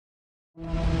Good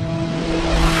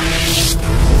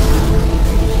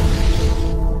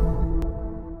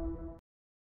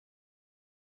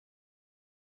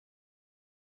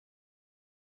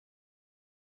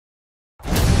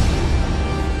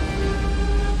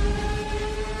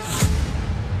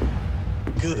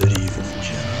evening,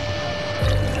 General.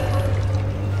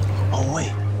 Oh,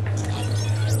 wait.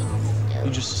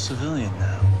 You're just a civilian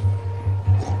now.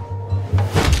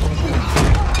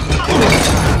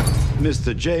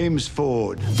 Mr. James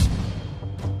Ford.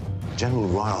 General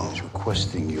Ryle is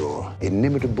requesting your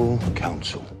inimitable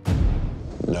counsel.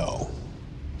 No.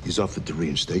 He's offered to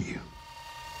reinstate you.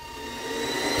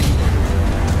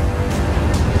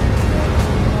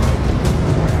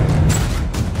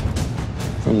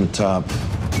 From the top.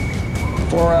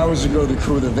 4 hours ago, the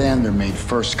crew of the Vander made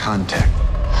first contact.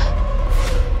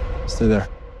 Stay there.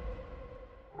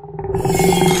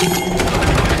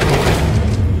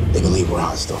 They believe we're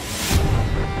hostile.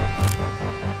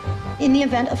 In the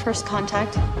event of first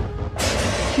contact,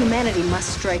 humanity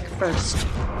must strike first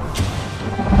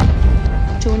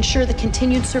to ensure the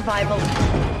continued survival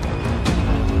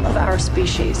of our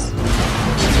species.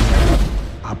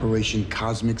 Operation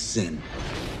Cosmic Sin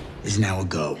is now a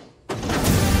go.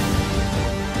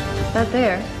 That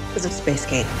there is a space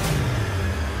gate.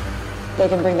 They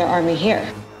can bring their army here.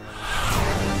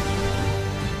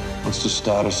 What's the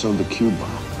status of the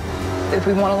Q-bomb? If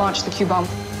we want to launch the Q-bomb,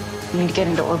 we need to get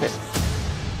into orbit.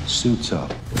 Suits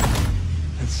up.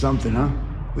 That's something, huh?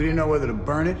 We didn't know whether to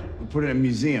burn it or put it in a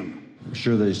museum. I'm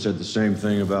sure they said the same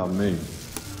thing about me.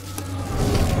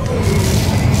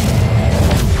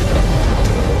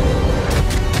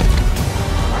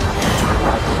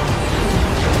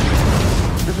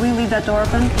 If we leave that door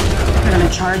open, they're gonna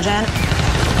charge in.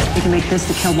 We can make this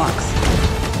the kill box.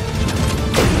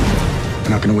 We're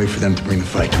not gonna wait for them to bring the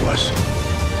fight to us.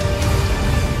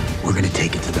 We're gonna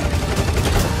take it to them.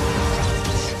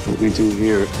 What we do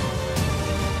here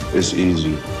is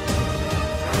easy.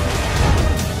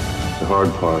 The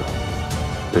hard part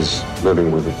is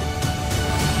living with it.